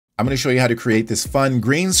I'm going to show you how to create this fun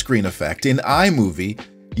green screen effect in iMovie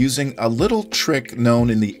using a little trick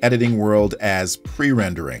known in the editing world as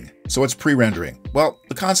pre-rendering. So what's pre-rendering? Well,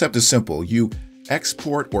 the concept is simple. You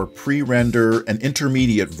export or pre-render an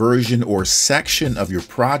intermediate version or section of your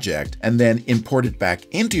project and then import it back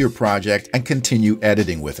into your project and continue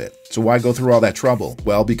editing with it. So why go through all that trouble?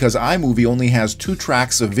 Well, because iMovie only has 2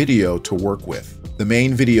 tracks of video to work with: the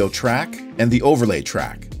main video track and the overlay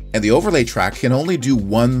track. And the overlay track can only do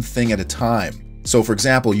one thing at a time. So for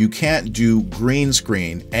example, you can't do green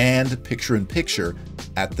screen and picture-in-picture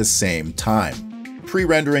at the same time.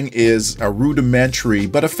 Pre-rendering is a rudimentary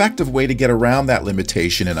but effective way to get around that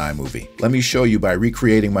limitation in iMovie. Let me show you by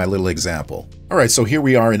recreating my little example. All right, so here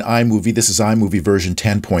we are in iMovie. This is iMovie version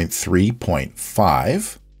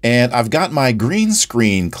 10.3.5. And I've got my green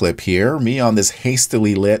screen clip here, me on this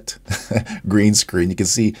hastily lit green screen. You can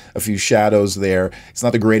see a few shadows there. It's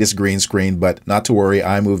not the greatest green screen, but not to worry,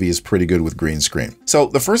 iMovie is pretty good with green screen. So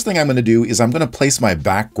the first thing I'm going to do is I'm going to place my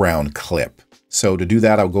background clip. So to do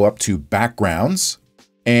that, I'll go up to Backgrounds,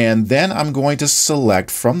 and then I'm going to select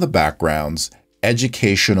from the backgrounds,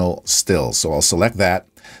 Educational Stills. So I'll select that,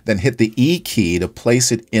 then hit the E key to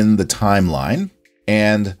place it in the timeline.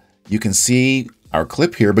 And you can see our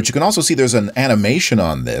clip here, but you can also see there's an animation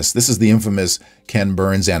on this. This is the infamous Ken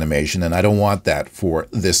Burns animation, and I don't want that for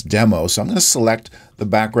this demo. So I'm going to select the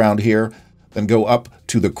background here, then go up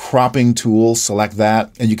to the cropping tool, select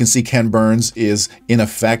that, and you can see Ken Burns is in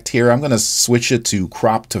effect here. I'm going to switch it to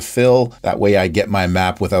crop to fill. That way I get my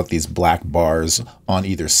map without these black bars on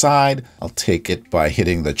either side. I'll take it by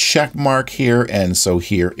hitting the check mark here, and so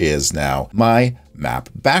here is now my map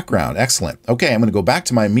background. Excellent. Okay, I'm going to go back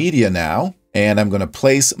to my media now. And I'm going to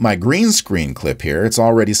place my green screen clip here. It's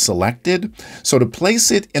already selected. So to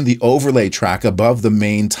place it in the overlay track above the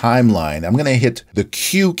main timeline, I'm going to hit the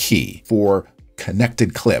Q key for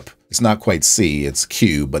connected clip. It's not quite C, it's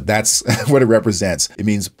Q, but that's what it represents. It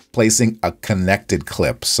means placing a connected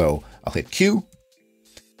clip. So I'll hit Q,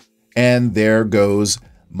 and there goes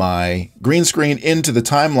my green screen into the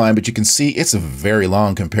timeline, but you can see it's very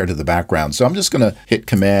long compared to the background. So I'm just going to hit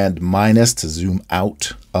Command minus to zoom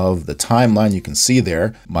out of the timeline. You can see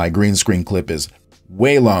there, my green screen clip is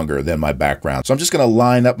way longer than my background. So I'm just going to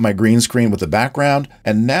line up my green screen with the background.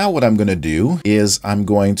 And now what I'm going to do is I'm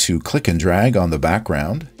going to click and drag on the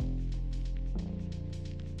background.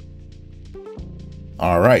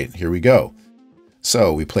 All right, here we go.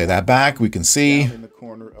 So we play that back. We can see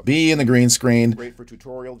B in the green screen.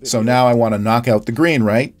 So now I want to knock out the green,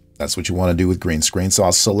 right? That's what you want to do with green screen. So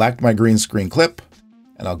I'll select my green screen clip,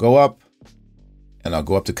 and I'll go up, and I'll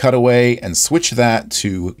go up to cutaway and switch that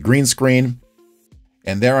to green screen.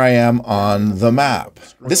 And there I am on the map.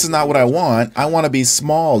 This is not what I want. I want to be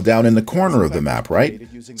small down in the corner of the map, right?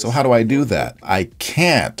 So how do I do that? I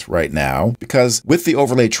can't right now, because with the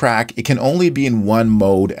overlay track, it can only be in one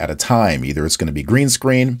mode at a time. Either it's going to be green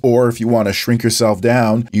screen, or if you want to shrink yourself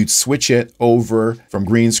down, you'd switch it over from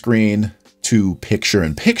green screen to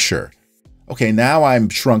picture-in-picture. Okay, now I'm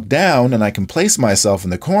shrunk down and I can place myself in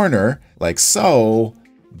the corner like so,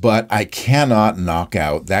 but I cannot knock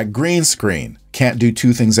out that green screen. Can't do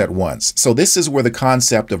 2 things at once. So this is where the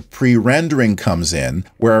concept of pre-rendering comes in,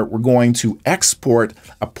 where we're going to export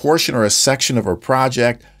a portion or a section of our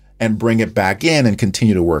project and bring it back in and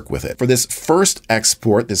continue to work with it. For this first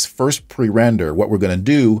export, this first pre-render, what we're going to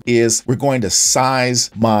do is we're going to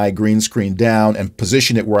size my green screen down and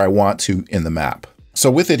position it where I want to in the map. So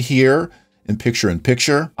with it here in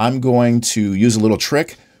picture-in-picture, I'm going to use a little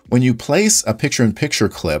trick. When you place a picture-in-picture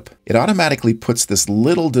clip, it automatically puts this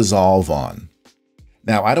little dissolve on.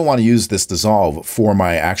 Now, I don't want to use this dissolve for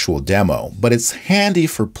my actual demo, but it's handy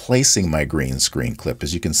for placing my green screen clip.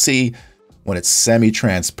 As you can see, when it's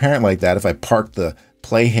semi-transparent like that, if I park the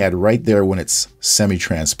playhead right there when it's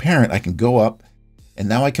semi-transparent, I can go up and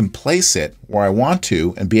now I can place it where I want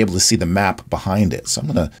to and be able to see the map behind it. So I'm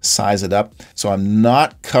going to size it up so I'm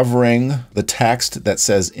not covering the text that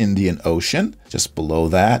says Indian Ocean, just below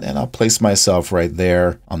that, and I'll place myself right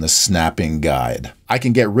there on the snapping guide. I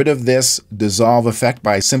can get rid of this dissolve effect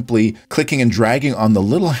by simply clicking and dragging on the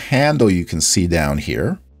little handle you can see down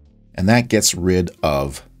here, and that gets rid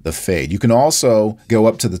of the fade. You can also go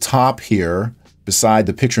up to the top here. Beside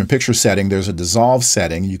the picture-in-picture setting, there's a dissolve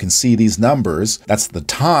setting. You can see these numbers. That's the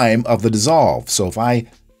time of the dissolve. So if I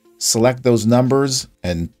select those numbers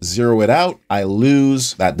and zero it out, I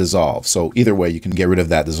lose that dissolve. So either way, you can get rid of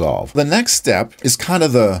that dissolve. The next step is kind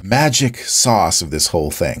of the magic sauce of this whole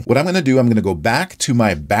thing. What I'm going to do, I'm going to go back to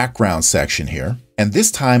my background section here. And this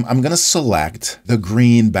time I'm going to select the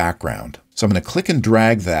green background. So I'm going to click and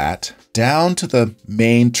drag that down to the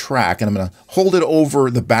main track, and I'm going to hold it over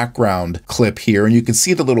the background clip here, and you can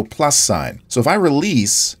see the little plus sign. So if I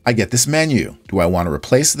release, I get this menu. Do I want to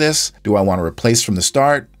replace this? Do I want to replace from the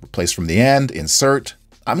start, replace from the end, insert?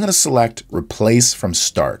 I'm going to select replace from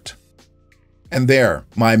start. And there,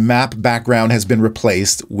 my map background has been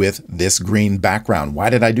replaced with this green background. Why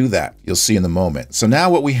did I do that? You'll see in a moment. So now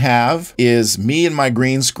what we have is me and my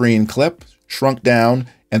green screen clip shrunk down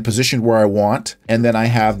and positioned where I want. And then I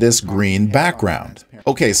have this green background.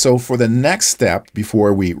 Okay, so for the next step,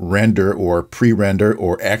 before we render or pre-render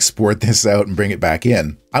or export this out and bring it back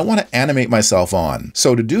in, I want to animate myself on.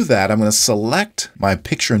 So to do that, I'm going to select my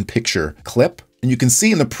picture-in-picture clip. And you can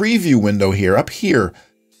see in the preview window here, up here,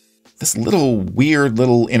 this little weird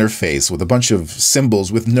little interface with a bunch of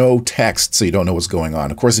symbols with no text, so you don't know what's going on.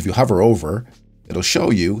 Of course, if you hover over, it'll show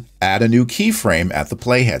you add a new keyframe at the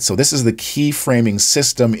playhead. So this is the keyframing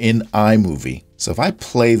system in iMovie. So if I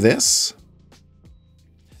play this,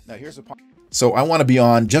 now so I want to be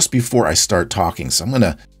on just before I start talking. So I'm going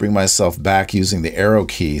to bring myself back using the arrow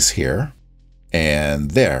keys here and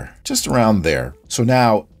there, just around there. So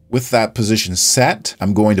now with that position set,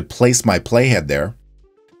 I'm going to place my playhead there.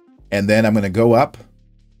 And then I'm going to go up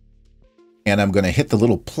and I'm going to hit the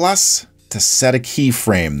little plus to set a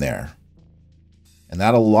keyframe there. And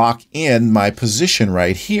that'll lock in my position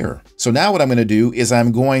right here. So now what I'm going to do is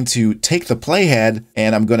I'm going to take the playhead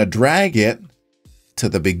and I'm going to drag it to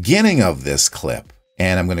the beginning of this clip.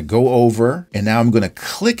 And I'm going to go over and now I'm going to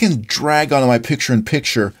click and drag onto my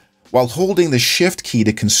picture-in-picture while holding the shift key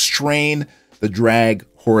to constrain the drag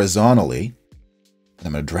horizontally.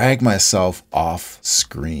 I'm going to drag myself off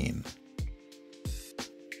screen.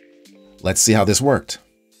 Let's see how this worked.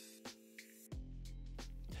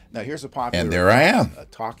 Now here's a popular, and there I am,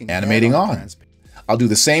 animating on. I'll do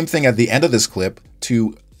the same thing at the end of this clip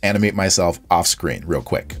to animate myself off screen real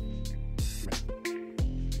quick.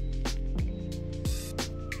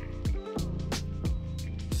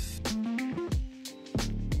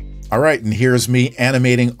 All right, and here's me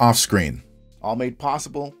animating off screen. All made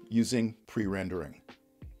possible using pre-rendering.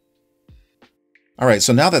 All right,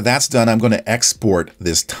 so now that that's done, I'm going to export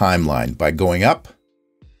this timeline by going up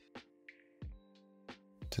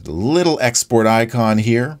to the little export icon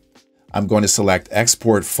here. I'm going to select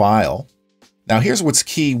export file. Now here's what's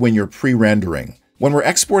key when you're pre-rendering. When we're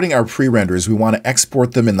exporting our pre-renders, we want to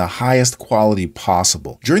export them in the highest quality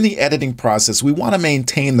possible. During the editing process, we want to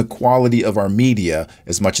maintain the quality of our media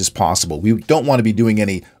as much as possible. We don't want to be doing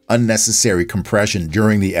any unnecessary compression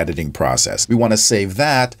during the editing process. We want to save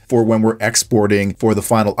that for when we're exporting for the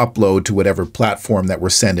final upload to whatever platform that we're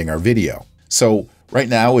sending our video. So right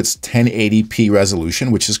now it's 1080p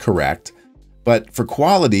resolution, which is correct. But for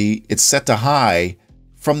quality, it's set to high.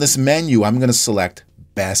 From this menu, I'm going to select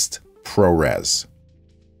Best ProRes.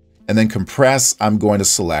 And then compress, I'm going to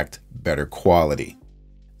select better quality.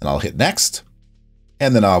 And I'll hit next.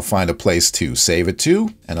 And then I'll find a place to save it to.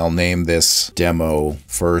 And I'll name this demo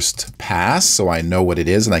first pass so I know what it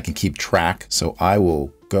is and I can keep track. So I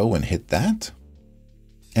will go and hit that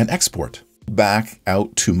and export. Back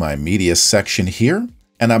out to my media section here.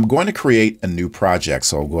 And I'm going to create a new project.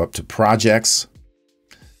 So I'll go up to projects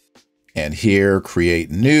and here create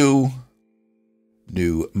new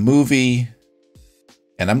movie.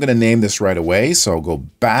 And I'm going to name this right away. So I'll go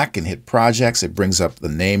back and hit projects. It brings up the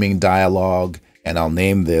naming dialog. And I'll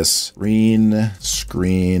name this green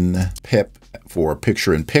screen pip for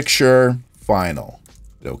picture-in-picture final.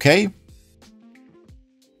 Okay.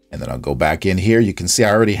 And then I'll go back in here. You can see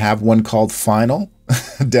I already have one called final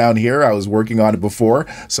down here. I was working on it before.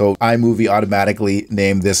 So iMovie automatically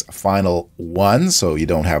named this final 1. So you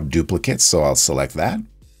don't have duplicates. So I'll select that.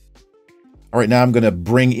 All right, now I'm going to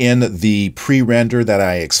bring in the pre-render that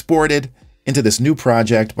I exported into this new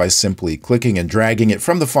project by simply clicking and dragging it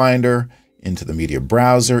from the Finder into the media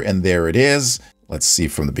browser, and there it is. Let's see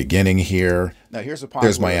from the beginning here. Now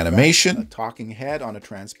there's my animation. A talking head on a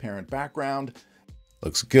transparent background.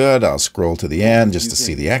 Looks good. I'll scroll to the end just to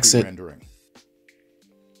see the exit.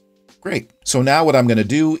 Great. So now what I'm going to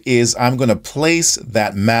do is I'm going to place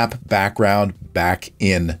that map background back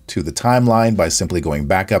into the timeline by simply going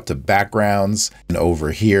back up to backgrounds and over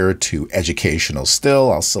here to educational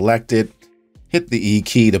still. I'll select it, hit the E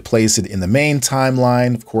key to place it in the main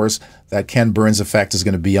timeline. Of course, that Ken Burns effect is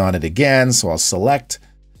going to be on it again. So I'll select,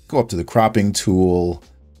 go up to the cropping tool,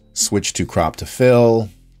 switch to crop to fill,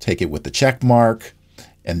 take it with the check mark.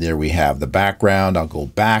 And there we have the background. I'll go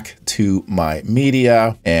back to my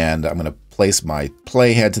media and I'm going to place my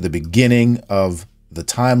playhead to the beginning of the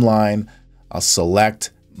timeline. I'll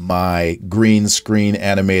select my green screen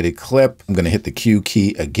animated clip. I'm going to hit the Q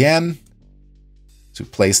key again to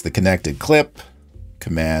place the connected clip,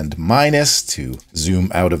 Command minus to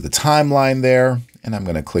zoom out of the timeline there, and I'm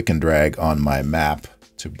going to click and drag on my map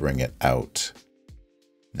to bring it out.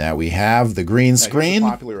 Now we have the green screen.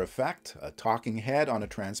 Popular effect, a talking head on a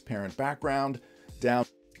transparent background. Down.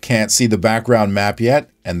 Can't see the background map yet,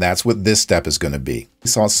 and that's what this step is going to be.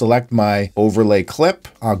 So I'll select my overlay clip.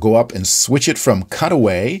 I'll go up and switch it from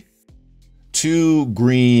cutaway to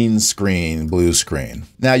green screen, blue screen.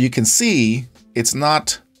 Now you can see it's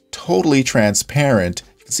not totally transparent.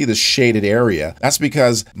 You can see the shaded area. That's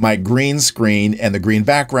because my green screen and the green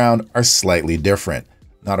background are slightly different.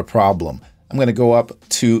 Not a problem. I'm going to go up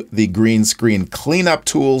to the green screen cleanup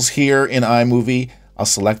tools here in iMovie. I'll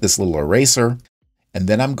select this little eraser, and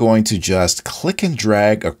then I'm going to just click and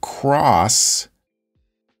drag across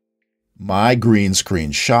my green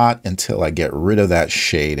screen shot until I get rid of that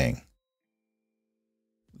shading.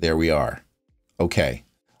 There we are. Okay,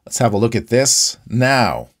 let's have a look at this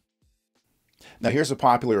now. Now here's a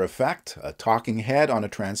popular effect, a talking head on a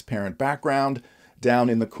transparent background down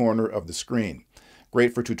in the corner of the screen.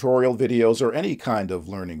 Great for tutorial videos or any kind of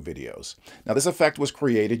learning videos. Now this effect was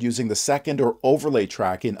created using the second or overlay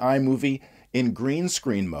track in iMovie in green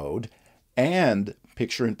screen mode and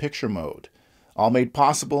picture-in-picture mode, all made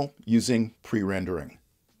possible using pre-rendering.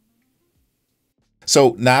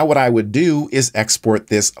 So now what I would do is export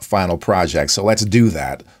this final project. So let's do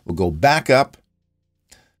that. We'll go back up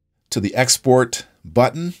to the export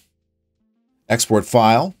button, export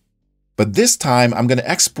file. But this time I'm going to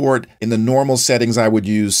export in the normal settings I would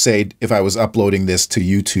use, say, if I was uploading this to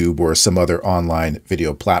YouTube or some other online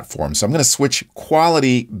video platform. So I'm going to switch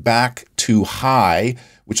quality back to high,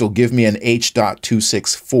 which will give me an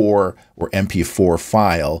H.264 or MP4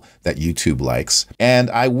 file that YouTube likes.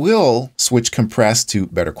 And I will switch compress to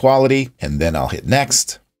better quality, and then I'll hit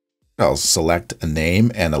next. I'll select a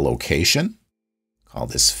name and a location. Call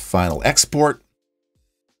this final export.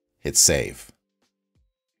 Hit save.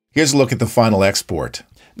 Here's a look at the final export.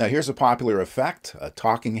 Now here's a popular effect, a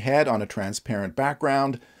talking head on a transparent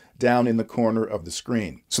background down in the corner of the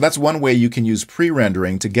screen. So that's one way you can use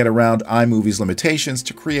pre-rendering to get around iMovie's limitations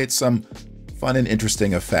to create some fun and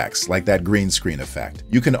interesting effects, like that green screen effect.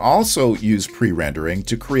 You can also use pre-rendering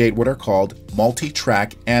to create what are called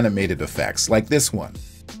multi-track animated effects, like this one.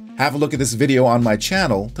 Have a look at this video on my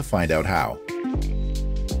channel to find out how.